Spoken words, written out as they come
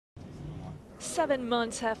7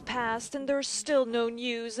 months have passed and there's still no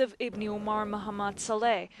news of Ibni Oumar Mahamat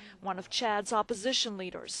Saleh, one of Chad's opposition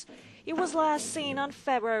leaders. He was last seen on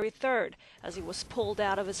February 3rd as he was pulled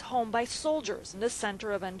out of his home by soldiers in the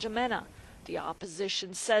center of N'Djamena. The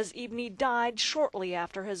opposition says Ibni died shortly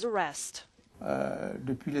after his arrest.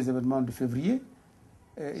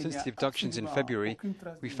 Since the abductions in February,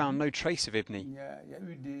 we found no trace of Ibni.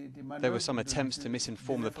 There were some attempts to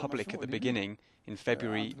misinform the public at the beginning, in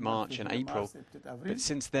February, March and April, but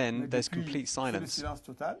since then there's complete silence.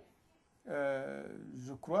 I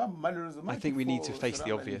think we need to face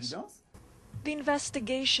the obvious. The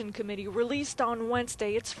investigation committee released on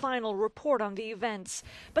Wednesday its final report on the events,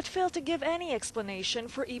 but failed to give any explanation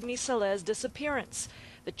for Ibni Saleh's disappearance.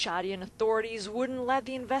 The Chadian authorities wouldn't let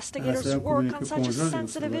the investigators work on such a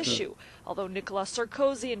sensitive issue, although Nicolas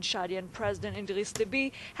Sarkozy and Chadian President Idriss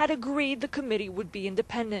Déby had agreed the committee would be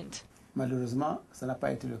independent.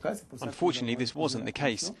 Unfortunately, this wasn't the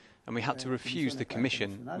case, and we had to refuse the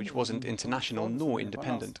commission, which wasn't international nor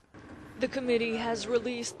independent. The committee has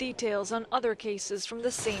released details on other cases from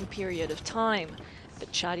the same period of time. The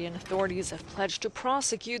Chadian authorities have pledged to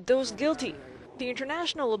prosecute those guilty. The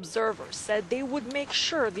international observers said they would make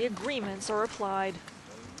sure the agreements are applied.